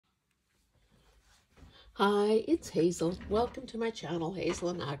Hi, it's Hazel. Welcome to my channel, Hazel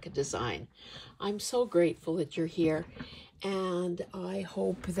and Aka Design. I'm so grateful that you're here, and I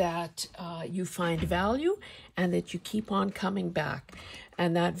hope that you find value and that you keep on coming back.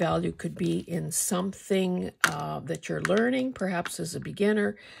 And that value could be in something that you're learning, perhaps as a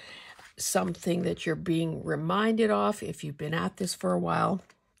beginner, something that you're being reminded of if you've been at this for a while,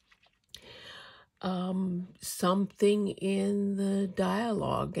 something in the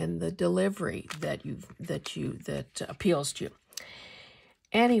dialogue and the delivery that appeals to you.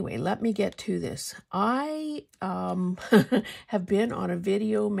 Anyway, let me get to this. I have been on a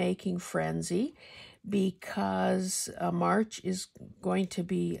video making frenzy because March is going to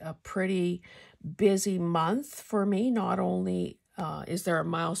be a pretty busy month for me. Not only is there a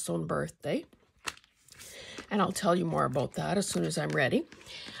milestone birthday, and I'll tell you more about that as soon as I'm ready,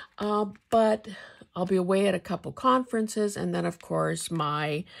 but I'll be away at a couple conferences, and then, of course,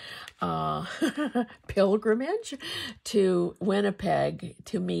 my pilgrimage to Winnipeg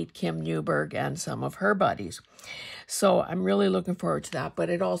to meet Kim Newberg and some of her buddies. So I'm really looking forward to that, but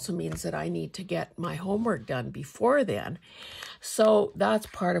it also means that I need to get my homework done before then. So that's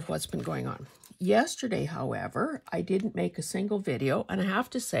part of what's been going on. Yesterday, however, I didn't make a single video, and I have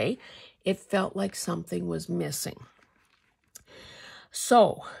to say, it felt like something was missing.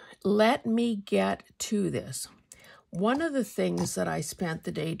 So let me get to this. One of the things that I spent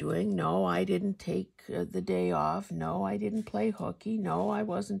the day doing, no, I didn't take the day off. No, I didn't play hooky. No, I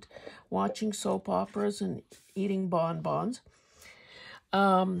wasn't watching soap operas and eating bonbons.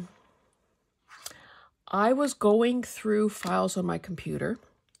 I was going through files on my computer,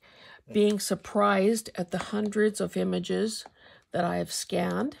 being surprised at the hundreds of images that I have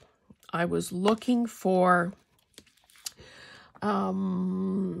scanned. I was looking for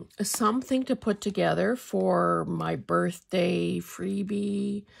something to put together for my birthday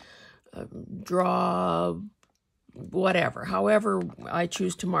freebie, draw, whatever, however I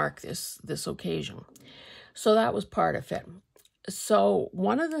choose to mark this occasion. So that was part of it. So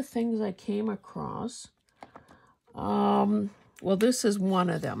one of the things I came across, well, this is one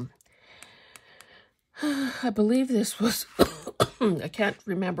of them. I believe this was, I can't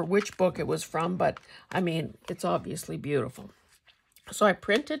remember which book it was from, but I mean, it's obviously beautiful. So I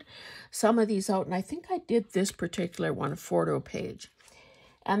printed some of these out, and I think I did this particular one, a photo page.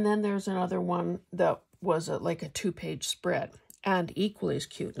 And then there's another one that was like a 2-page spread, and equally as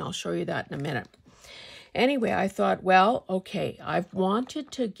cute, and I'll show you that in a minute. Anyway, I thought, well, okay, I've wanted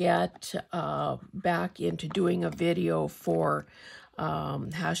to get back into doing a video for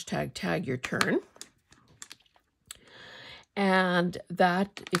hashtag Tag Your Turn. And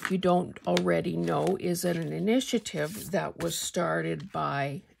that, if you don't already know, is an initiative that was started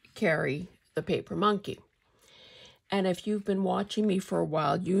by Carrie, the paper monkey. And if you've been watching me for a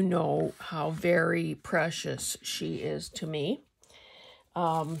while, you know how very precious she is to me.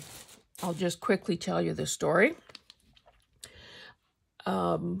 I'll just quickly tell you the story.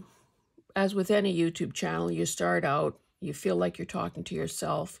 As with any YouTube channel, you start out, you feel like you're talking to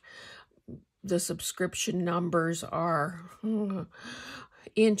yourself. The subscription numbers are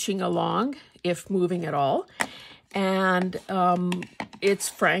inching along, if moving at all. And it's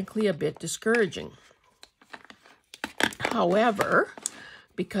frankly a bit discouraging. However,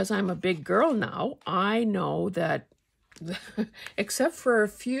 because I'm a big girl now, I know that except for a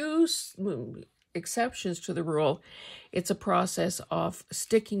few exceptions to the rule, it's a process of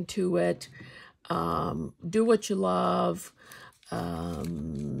sticking to it, do what you love,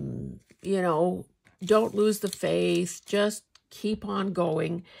 you know, don't lose the faith, just keep on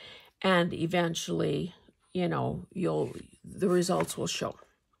going, and eventually, you know, the results will show.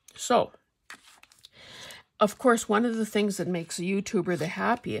 So, of course, one of the things that makes a YouTuber the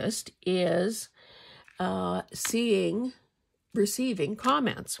happiest is receiving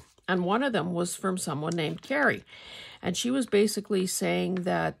comments. And one of them was from someone named Carrie. And she was basically saying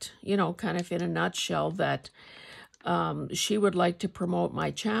that, you know, kind of in a nutshell, that she would like to promote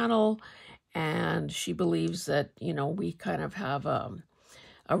my channel, and she believes that, you know, we kind of have a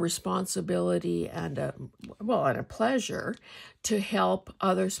responsibility and a pleasure to help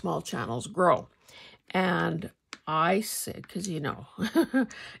other small channels grow. And I said, because you know,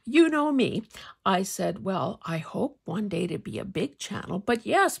 you know me, I said, well, I hope one day to be a big channel, but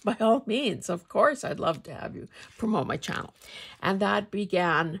yes, by all means, of course, I'd love to have you promote my channel. And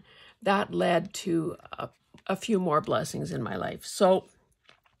that led to a few more blessings in my life. So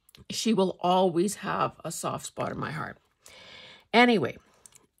she will always have a soft spot in my heart. Anyway,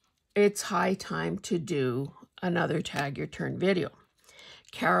 it's high time to do another Tag Your Turn video.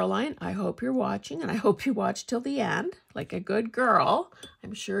 Caroline, I hope you're watching, and I hope you watch till the end, like a good girl.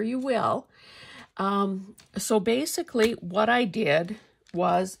 I'm sure you will. So basically what I did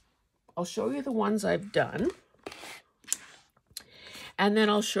was, I'll show you the ones I've done, and then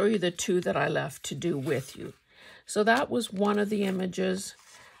I'll show you the two that I left to do with you. So that was one of the images.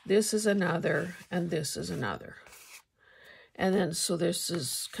 This is another, and this is another. And then, so this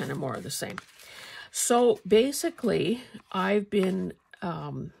is kind of more of the same. So basically, I've been,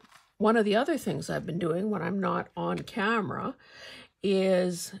 one of the other things I've been doing when I'm not on camera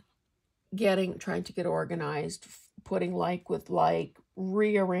is trying to get organized, putting like with like,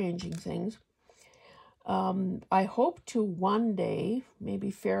 rearranging things. I hope to one day,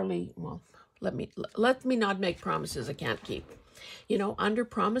 maybe fairly, well, let me not make promises I can't keep. You know, under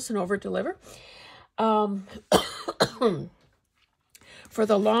promise and over deliver. For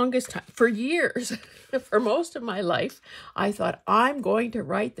the longest time, for years, for most of my life, I thought I'm going to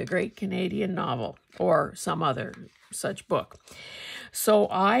write the great Canadian novel or some other such book. So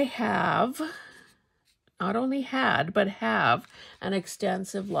I have not only had, but have an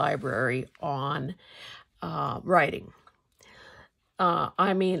extensive library on writing.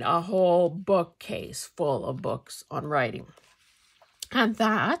 I mean, a whole bookcase full of books on writing. And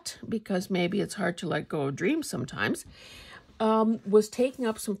that, because maybe it's hard to let go of dreams sometimes, was taking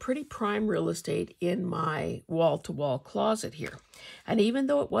up some pretty prime real estate in my wall-to-wall closet here. And even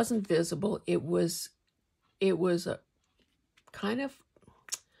though it wasn't visible, it was a kind of,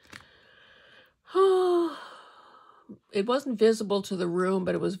 it wasn't visible to the room,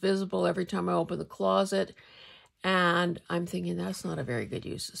 but it was visible every time I opened the closet. And I'm thinking that's not a very good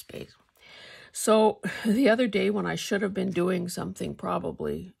use of space. So the other day when I should have been doing something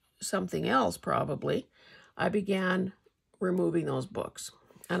else, I began removing those books.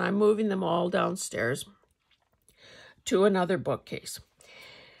 And I'm moving them all downstairs to another bookcase.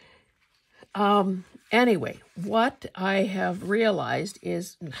 Anyway, what I have realized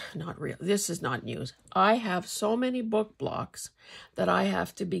is, this is not news. I have so many book blocks that I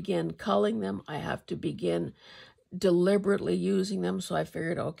have to begin culling them. I have to begin deliberately using them. So I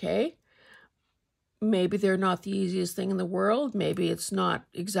figured, okay, maybe they're not the easiest thing in the world. Maybe it's not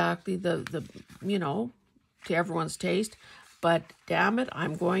exactly the you know, to everyone's taste. But damn it,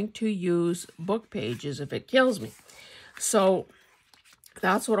 I'm going to use book pages if it kills me. So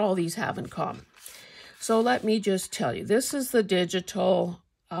that's what all these have in common. So let me just tell you, this is the digital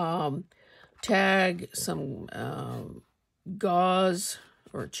tag, some gauze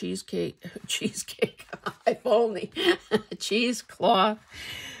or cheesecake, I've only, cheesecloth.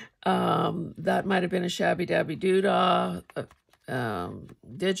 That might have been a shabby dabby doodah,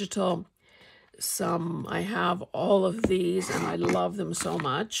 digital. I have all of these and I love them so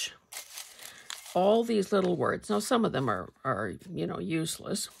much. All these little words. Now, some of them are you know,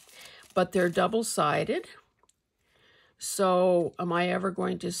 useless, but they're double-sided. So am I ever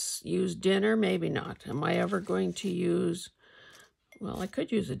going to use dinner? Maybe not. Am I ever going to use, well, I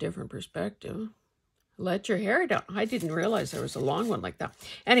could use a different perspective. Let your hair down. I didn't realize there was a long one like that.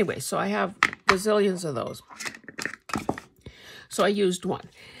 Anyway, so I have gazillions of those. So I used one.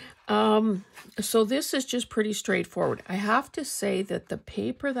 So this is just pretty straightforward. I have to say that the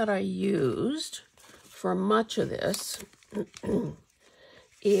paper that I used for much of this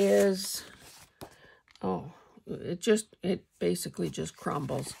is, it basically just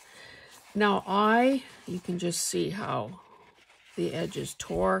crumbles. Now you can just see how the edges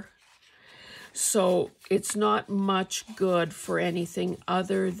tore. So it's not much good for anything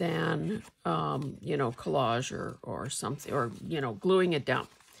other than, you know, collage or something, or, you know, gluing it down.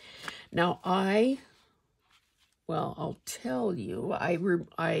 Now I'll tell you,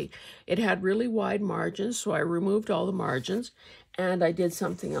 it had really wide margins, so I removed all the margins, and I did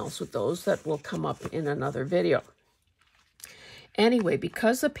something else with those that will come up in another video. Anyway,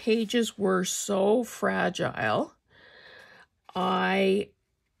 because the pages were so fragile, I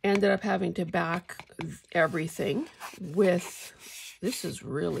ended up having to back everything with, this is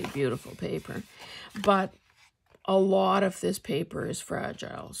really beautiful paper, but a lot of this paper is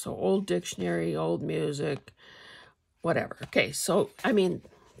fragile. So old dictionary, old music, whatever. Okay, so, I mean,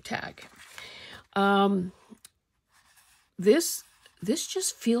 tag. This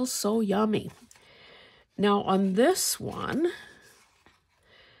just feels so yummy. Now, on this one,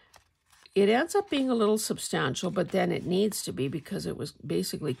 it ends up being a little substantial, but then it needs to be because it was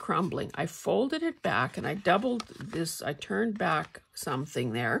basically crumbling. I folded it back and I doubled this. I turned back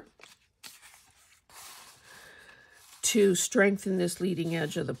something there to strengthen this leading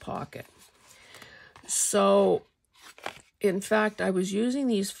edge of the pocket. So in fact, I was using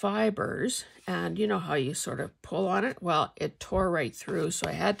these fibers, and you know how you sort of pull on it? Well, it tore right through, so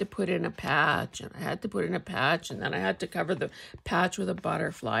I had to put in a patch, and I had to put in a patch, and then I had to cover the patch with a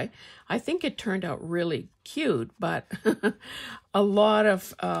butterfly. I think it turned out really cute, but a lot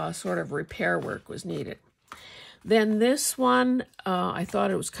of sort of repair work was needed. Then this one, I thought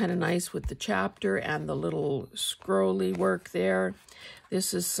it was kind of nice with the chapter and the little scrolly work there.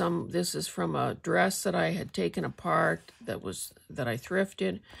 This is from a dress that I had taken apart that I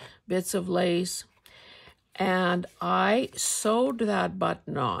thrifted, bits of lace. And I sewed that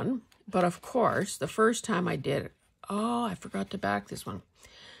button on, but of course, the first time I did it, oh, I forgot to back this one.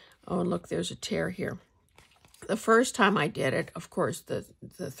 Oh, and look, there's a tear here. The first time I did it, of course, the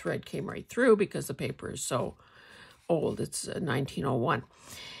thread came right through because the paper is so old. It's 1901.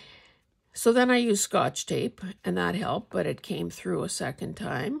 So then I used Scotch tape, and that helped, but it came through a second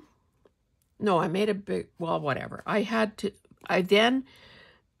time. No, I made a big, well, whatever. I then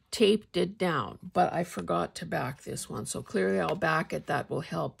taped it down, but I forgot to back this one. So clearly I'll back it. That will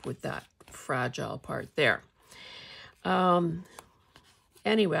help with that fragile part there.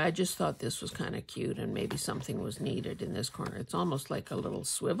 Anyway, I just thought this was kind of cute, and maybe something was needed in this corner. It's almost like a little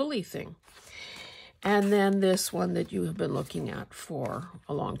swivelly thing. And then this one that you have been looking at for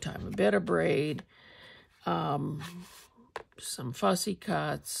a long time, a bit of braid, some fussy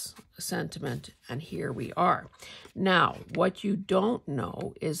cuts, a sentiment, and here we are. Now, what you don't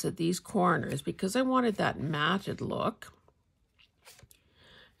know is that these corners, because I wanted that matted look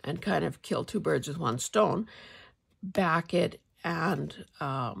and kind of kill two birds with one stone, back it and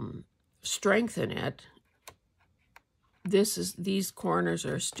strengthen it, these corners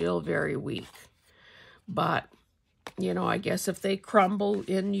are still very weak. But, you know, I guess if they crumble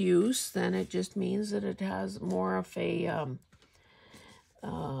in use, then it just means that it has more of a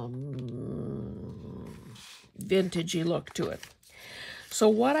vintagey look to it. So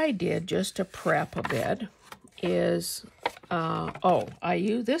what I did just to prep a bit is,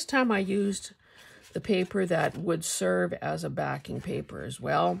 this time I used the paper that would serve as a backing paper as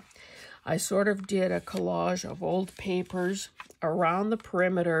well. I sort of did a collage of old papers around the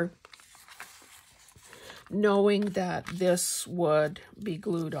perimeter, knowing that this would be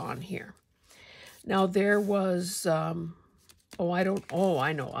glued on here. Now there was, I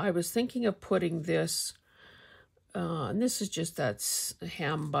know. I was thinking of putting this, and this is just that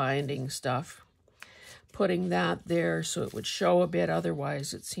hem binding stuff, putting that there so it would show a bit.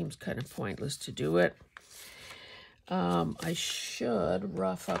 Otherwise, it seems kind of pointless to do it. I should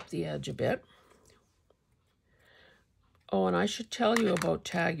rough up the edge a bit. Oh, and I should tell you about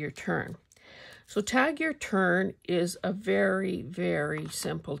Tag Your Turn. So Tag Your Turn is a very, very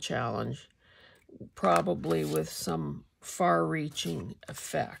simple challenge, probably with some far-reaching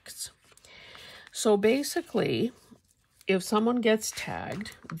effects. So basically, if someone gets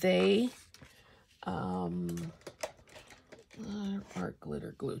tagged, they, art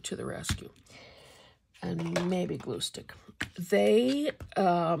glitter glue to the rescue, and maybe glue stick. They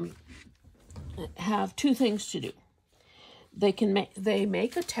have two things to do. They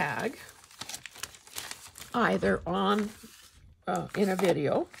make a tag, either on in a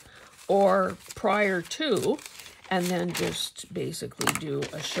video or prior to, and then just basically do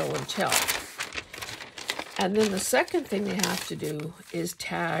a show and tell. And then the second thing they have to do is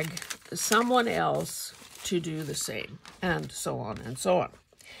tag someone else to do the same, and so on and so on.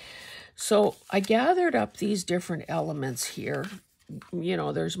 So I gathered up these different elements here. You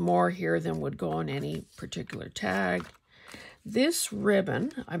know, there's more here than would go on any particular tag. This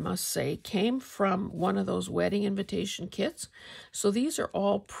ribbon, I must say, came from one of those wedding invitation kits. So these are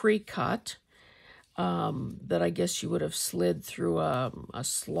all pre-cut that I guess you would have slid through a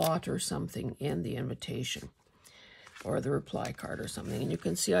slot or something in the invitation or the reply card or something. And you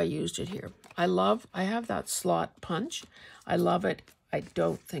can see I used it here. I have that slot punch. I love it. I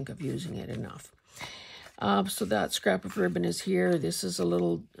don't think of using it enough. So that scrap of ribbon is here. This is a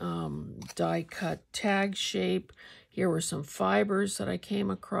little die-cut tag shape. Here were some fibers that I came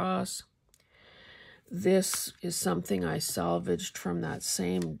across. This is something I salvaged from that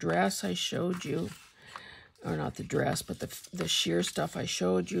same dress I showed you. Or not the dress, but the sheer stuff I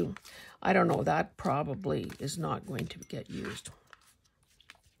showed you. I don't know, that probably is not going to get used.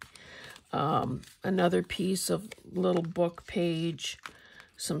 Another piece of little book page,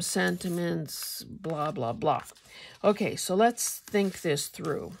 some sentiments, blah, blah, blah. Okay, so let's think this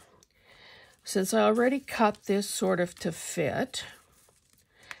through. Since I already cut this sort of to fit,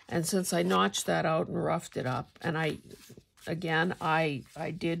 and since I notched that out and roughed it up, and I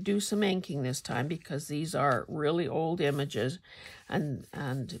did do some inking this time because these are really old images, and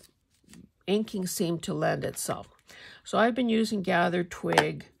inking seemed to lend itself. So I've been using gathered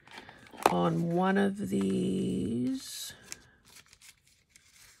twig on one of these.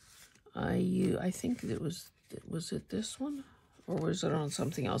 I think it was it this one? Or was it on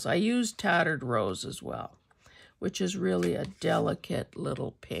something else? I used Tattered Rose as well, which is really a delicate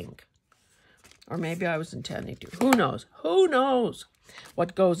little pink. Or maybe I was intending to. Who knows? Who knows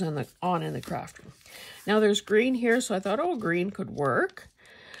what goes on in the craft room? Now there's green here, so I thought, oh, green could work.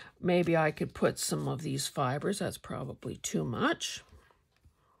 Maybe I could put some of these fibers. That's probably too much.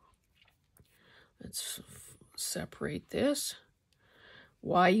 Let's separate this.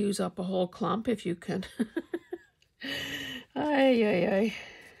 Why use up a whole clump if you can? Ay, ay,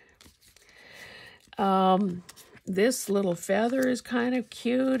 ay. This little feather is kind of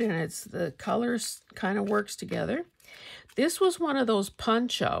cute, and it's the colors kind of works together. This was one of those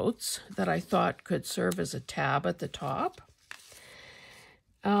punch outs that I thought could serve as a tab at the top.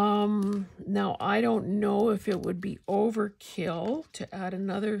 Now I don't know if it would be overkill to add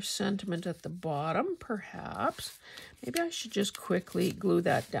another sentiment at the bottom, perhaps. Maybe I should just quickly glue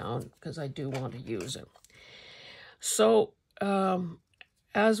that down because I do want to use it. So,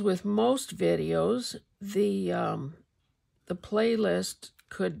 as with most videos, the playlist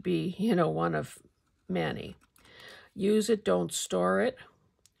could be, one of many. Use it, don't store it.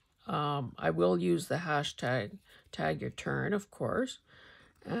 I will use the hashtag tag your turn, of course,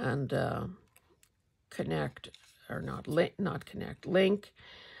 and link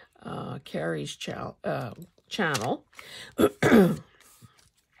Carrie's channel.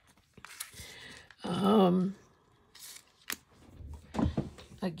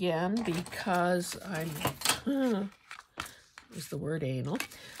 Again, because is the word anal,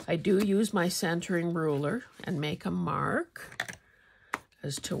 I do use my centering ruler and make a mark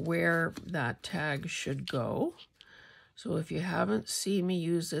as to where that tag should go. So if you haven't seen me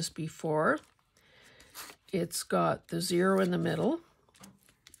use this before, it's got the 0 in the middle,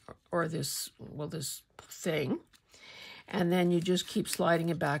 or this thing, and then you just keep sliding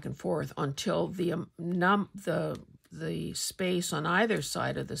it back and forth until the space on either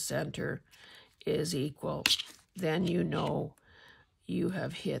side of the center is equal. Then you know you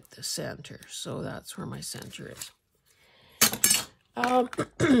have hit the center. So that's where my center is.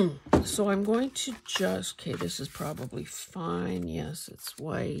 So I'm going to okay, this is probably fine. Yes, it's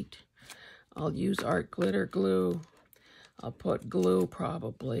white. I'll use art glitter glue. I'll put glue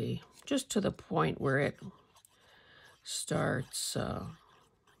probably just to the point where it starts,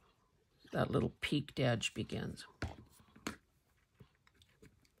 that little peaked edge begins.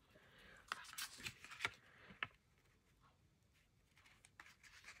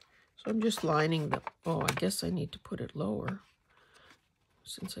 So I'm just lining the, I guess I need to put it lower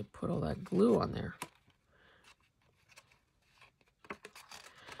since I put all that glue on there.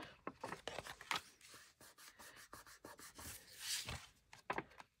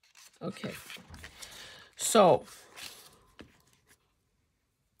 Okay, so,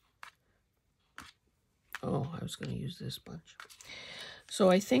 I was going to use this bunch. So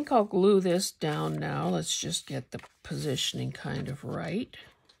I think I'll glue this down now. Let's just get the positioning kind of right.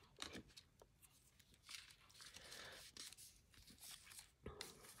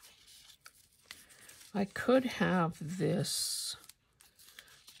 I could have this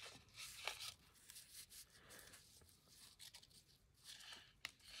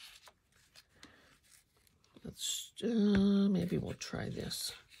maybe we'll try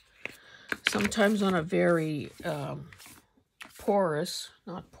this. Sometimes on a very not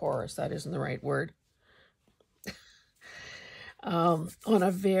porous, that isn't the right word. On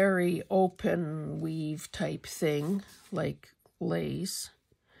a very open weave type thing, like lace,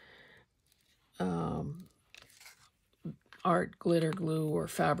 art glitter glue or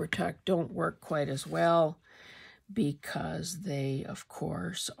Fabri-Tac don't work quite as well because they, of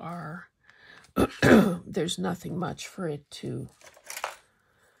course, are, there's nothing much for it to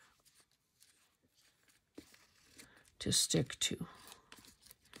stick to.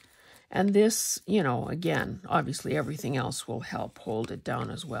 And this, again, obviously everything else will help hold it down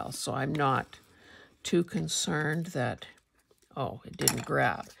as well. So I'm not too concerned that, it didn't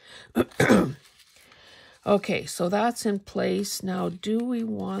grab. Okay, so that's in place. Now, do we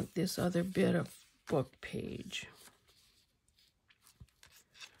want this other bit of book page?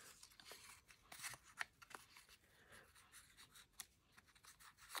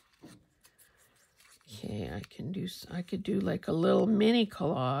 Okay, I could do like a little mini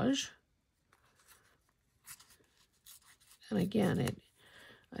collage. And again,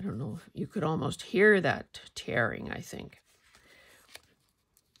 I don't know, you could almost hear that tearing, I think.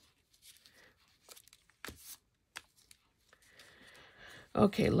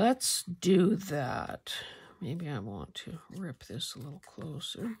 Okay, let's do that. Maybe I want to rip this a little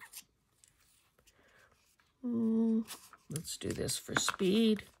closer. Let's do this for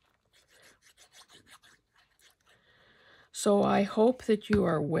speed. So I hope that you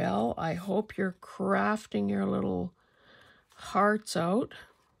are well. I hope you're crafting your little hearts out.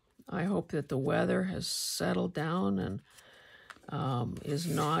 I hope that the weather has settled down and is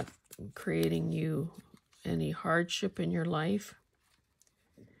not creating you any hardship in your life.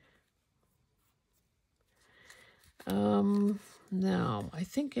 Now, I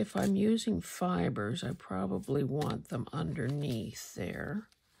think if I'm using fibers, I probably want them underneath there.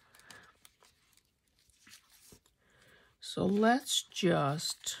 So let's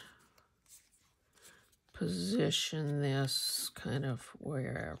just position this kind of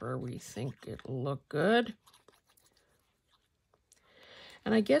wherever we think it'll look good.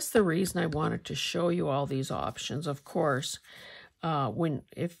 And I guess the reason I wanted to show you all these options, of course,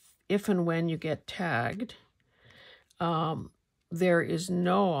 if and when you get tagged, there is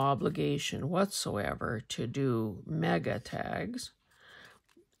no obligation whatsoever to do mega tags.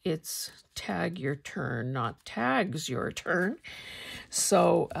 It's tag your turn, not tags your turn.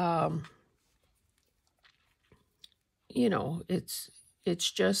 So, you know, it's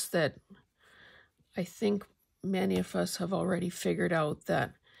just that I think many of us have already figured out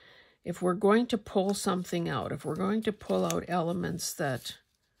that if we're going to pull something out, if we're going to pull out elements that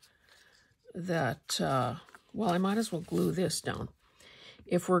well, I might as well glue this down.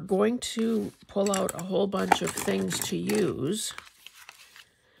 If we're going to pull out a whole bunch of things to use,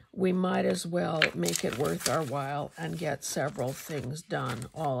 we might as well make it worth our while and get several things done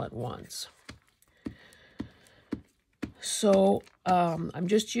all at once. So I'm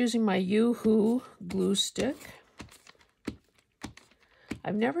just using my Yoo-Hoo glue stick.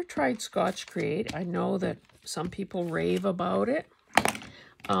 I've never tried Scotch Create. I know that some people rave about it.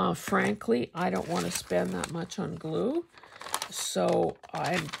 Frankly, I don't want to spend that much on glue. So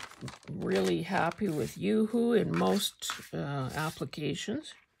I'm really happy with Yoo-Hoo in most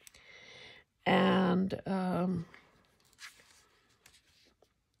applications. And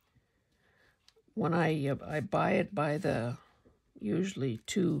when I buy it by the usually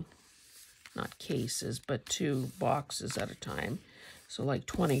two, not cases, but 2 boxes at a time, so like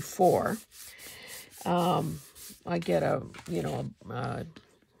 24, I get a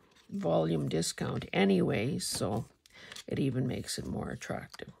volume discount anyway, so it even makes it more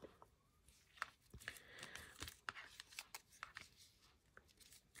attractive.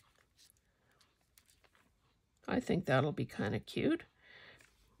 I think that'll be kind of cute.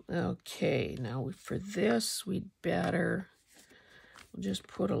 Okay, now for this, we'd better we'll just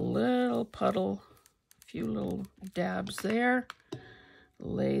put a little puddle, a few little dabs there.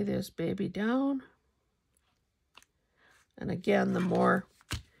 Lay this baby down. And again, the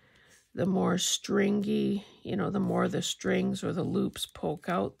more stringy, you know, the more the strings or the loops poke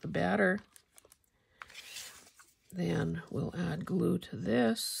out, the better. Then we'll add glue to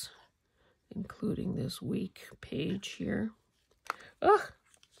this, including this weak page here. Ugh!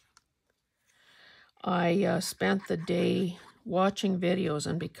 I spent the day watching videos,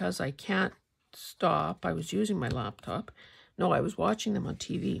 and because I can't stop, I was using my laptop. No, I was watching them on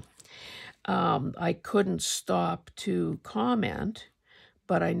TV. I couldn't stop to comment,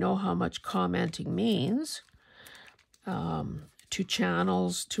 but I know how much commenting means to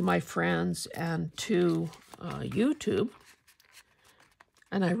channels, to my friends, and to YouTube.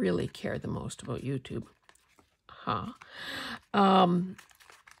 And I really care the most about YouTube.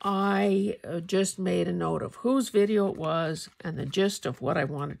 I just made a note of whose video it was and the gist of what I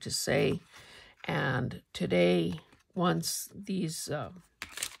wanted to say. And today, once these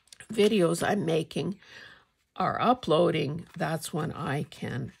videos I'm making are uploading, that's when I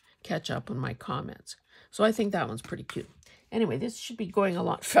can catch up on my comments. So I think that one's pretty cute. Anyway, this should be going a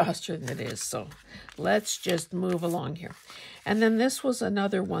lot faster than it is, so let's just move along here. And then this was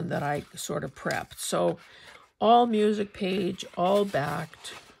another one that I sort of prepped. So all music page, all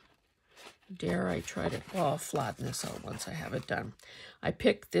backed. Dare I try to, well, I'll flatten this out once I have it done. I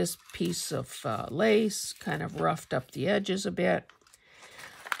picked this piece of lace, kind of roughed up the edges a bit.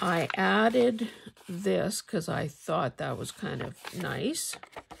 I added this because I thought that was kind of nice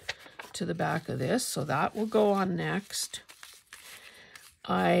to the back of this, so that will go on next.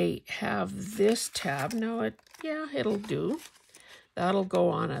 I have this tab. Now, it'll do. That'll go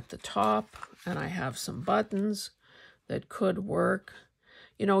on at the top, and I have some buttons that could work.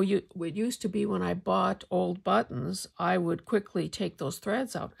 You know, it used to be when I bought old buttons, I would quickly take those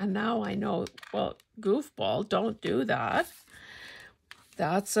threads out. And now I know, well, goofball, don't do that.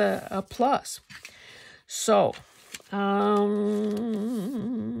 That's a plus. So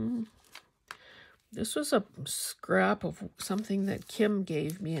This was a scrap of something that Kim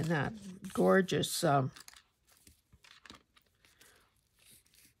gave me in that gorgeous,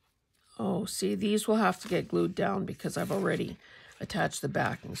 oh, see, these will have to get glued down because I've already attached the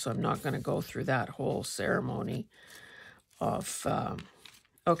backing, so I'm not going to go through that whole ceremony of,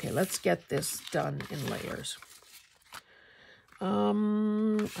 okay, let's get this done in layers.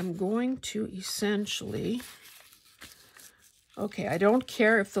 I'm going to essentially, okay, I don't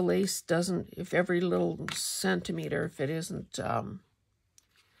care if the lace doesn't, if every little centimeter, if it isn't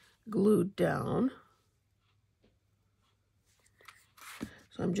glued down.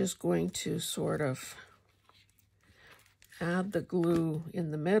 So I'm just going to sort of add the glue in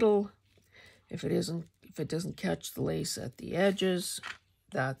the middle. If it doesn't catch the lace at the edges,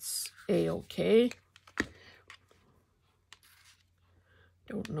 that's a-okay.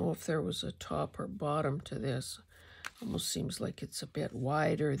 Don't know if there was a top or bottom to this. Almost seems like it's a bit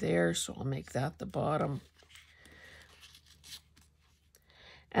wider there, so I'll make that the bottom.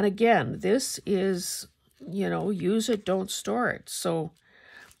 And again, this is, you know, use it, don't store it. So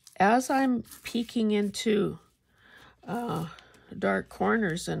as I'm peeking into dark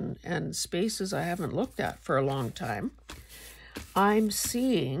corners and spaces I haven't looked at for a long time, I'm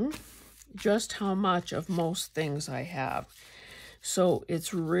seeing just how much of most things I have. So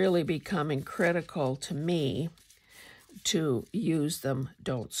it's really becoming critical to me to use them,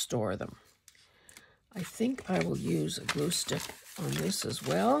 don't store them. I think I will use a glue stick on this as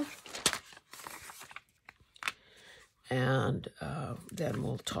well. And then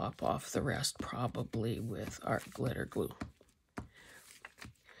we'll top off the rest probably with art glitter glue.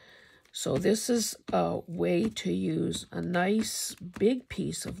 So this is a way to use a nice big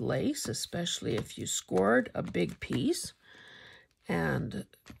piece of lace, especially if you scored a big piece. And,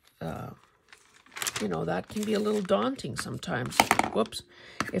 you know, that can be a little daunting sometimes. Whoops.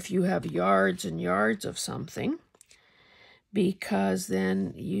 If you have yards and yards of something, because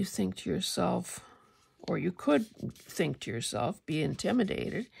then you think to yourself, or you could think to yourself, be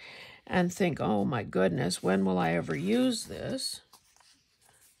intimidated, and think, oh my goodness, when will I ever use this?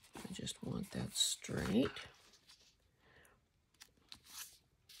 I just want that straight.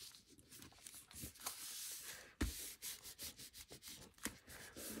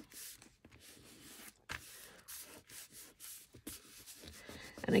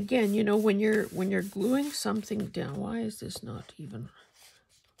 And again, you know, when you're gluing something down, why is this not even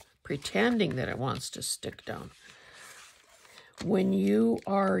pretending that it wants to stick down? When you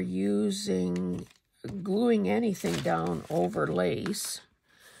are gluing anything down over lace,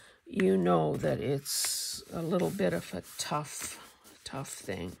 you know that it's a little bit of a tough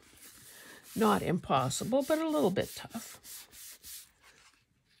thing. Not impossible, but a little bit tough.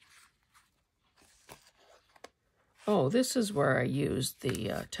 Oh, this is where I used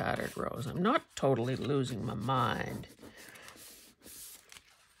the tattered rose. I'm not totally losing my mind.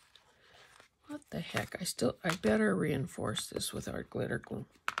 What the heck? I better reinforce this with art glitter glue.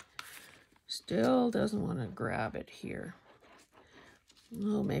 Still doesn't want to grab it here.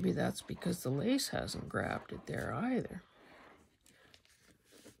 Well, maybe that's because the lace hasn't grabbed it there either.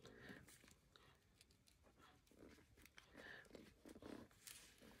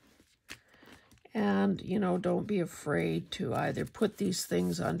 And, you know, don't be afraid to either put these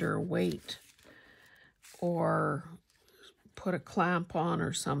things under a weight or put a clamp on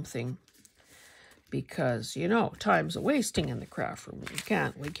or something, because, you know, time's a wasting in the craft room.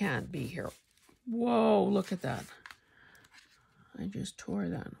 We can't be here. Whoa, look at that. I just tore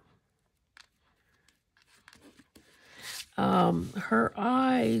that. Her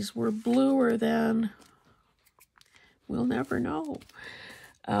eyes were bluer than, we'll never know.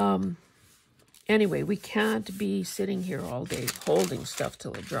 Anyway, we can't be sitting here all day holding stuff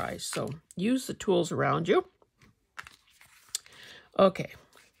till it dries. So use the tools around you. Okay.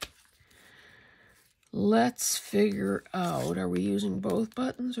 Let's figure out, are we using both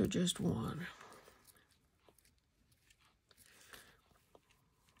buttons or just one?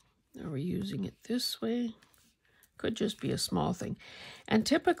 Are we using it this way? Could just be a small thing. And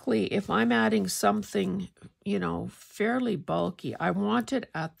typically, if I'm adding something, you know, fairly bulky, I want it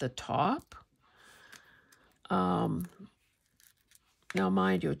at the top. Now,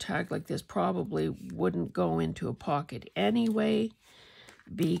 mind you, a tag like this probably wouldn't go into a pocket anyway,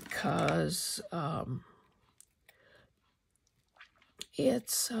 because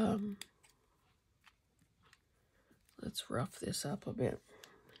it's, let's rough this up a bit.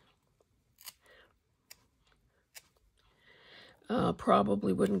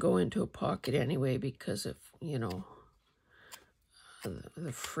 Probably wouldn't go into a pocket anyway, because if, you know,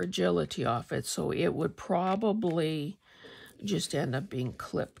 the fragility off it, so it would probably just end up being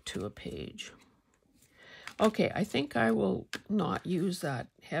clipped to a page. Okay, I think I will not use that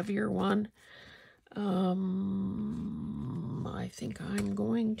heavier one. I think I'm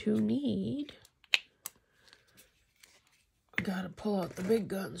going to need, gotta pull out the big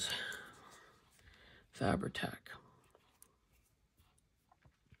guns, Fabri-Tac,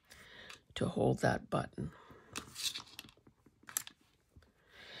 to hold that button.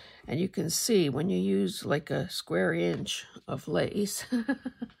 And you can see when you use like a square inch of lace,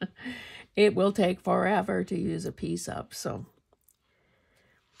 it will take forever to use a piece up. So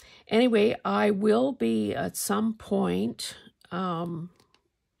anyway, I will be at some point, no,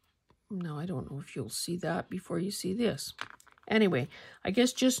 I don't know if you'll see that before you see this. Anyway, I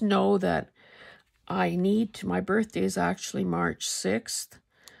guess just know that I need to, my birthday is actually March 6th.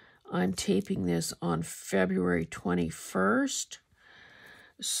 I'm taping this on February 21st.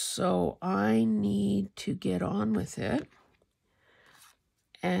 So I need to get on with it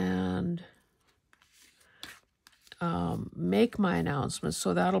and make my announcements.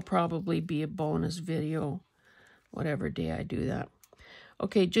 So that'll probably be a bonus video, whatever day I do that.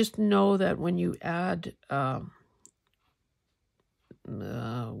 Okay, just know that when you add,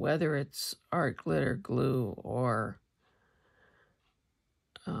 whether it's art glitter glue or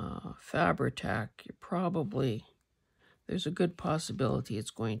Fabri-Tac, you're probably, there's a good possibility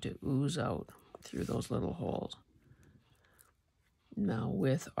it's going to ooze out through those little holes. Now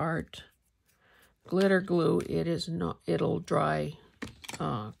with art glitter glue, it is not, it'll dry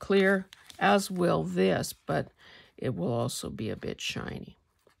clear, as will this, but it will also be a bit shiny.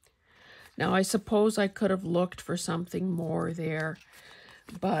 Now I suppose I could have looked for something more there,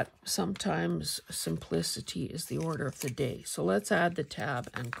 but sometimes simplicity is the order of the day. So let's add the tab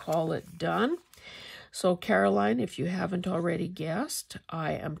and call it done. So Caroline, if you haven't already guessed,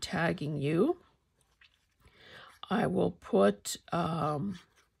 I am tagging you. I will put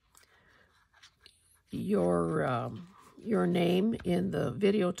your name in the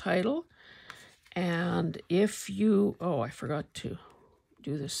video title. And if you, oh, I forgot to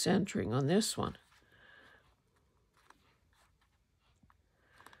do the centering on this one.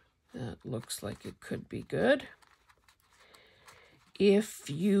 That looks like it could be good. If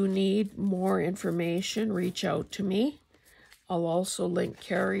you need more information, reach out to me. I'll also link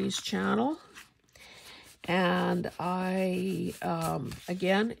Carrie's channel. And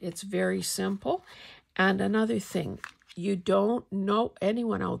again, it's very simple. And another thing, you don't know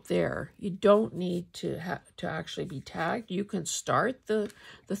anyone out there, you don't need to actually be tagged. You can start the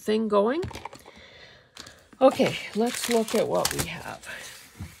thing going. Okay, let's look at what we have.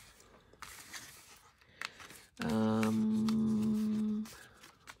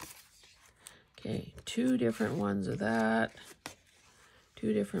 Okay, 2 different ones of that,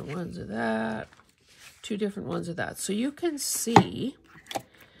 2 different ones of that, 2 different ones of that. So you can see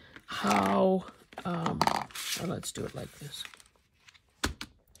how, well, let's do it like this.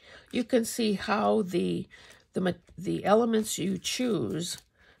 You can see how the elements you choose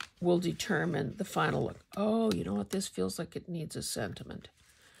will determine the final look. Oh, you know what? This feels like it needs a sentiment.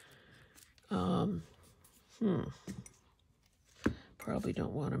 Probably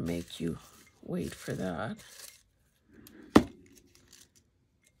don't want to make you wait for that.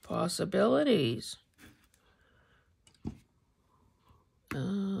 Possibilities.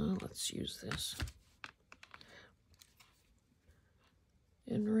 Let's use this.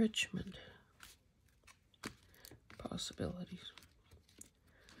 Enrichment. Possibilities.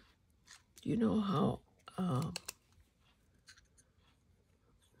 Do you know how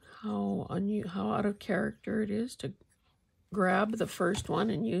out of character it is to grab the first one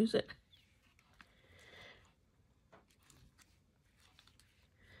and use it?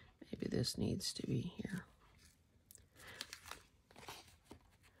 Maybe this needs to be here.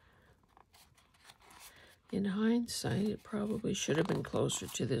 In hindsight, it probably should have been closer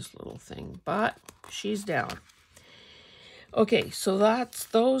to this little thing, but she's down. Okay, so that's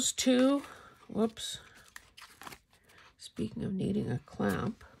those 2. Whoops. Speaking of needing a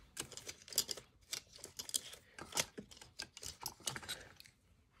clamp.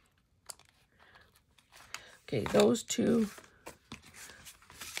 Okay, those 2.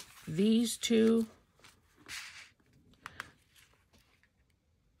 These 2.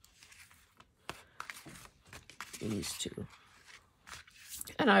 These 2.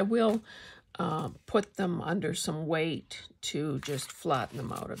 And I will put them under some weight to just flatten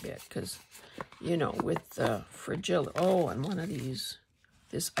them out a bit, because, you know, with the fragility. Oh, and one of these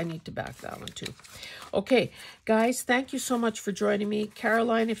this, I need to back that one too. Okay, guys, thank you so much for joining me.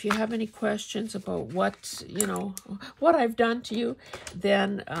 Caroline, if you have any questions about what, you know, what I've done to you,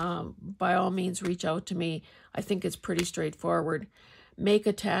 then by all means, reach out to me. I think it's pretty straightforward. Make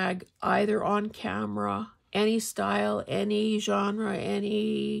a tag either on camera, any style, any genre,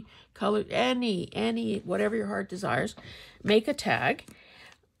 any color, any, whatever your heart desires. Make a tag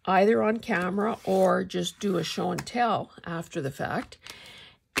either on camera or just do a show and tell after the fact,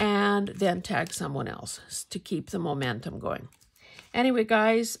 and then tag someone else to keep the momentum going. Anyway,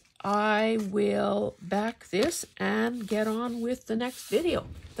 guys, I will back this and get on with the next video.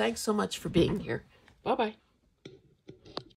 Thanks so much for being here. Bye-bye.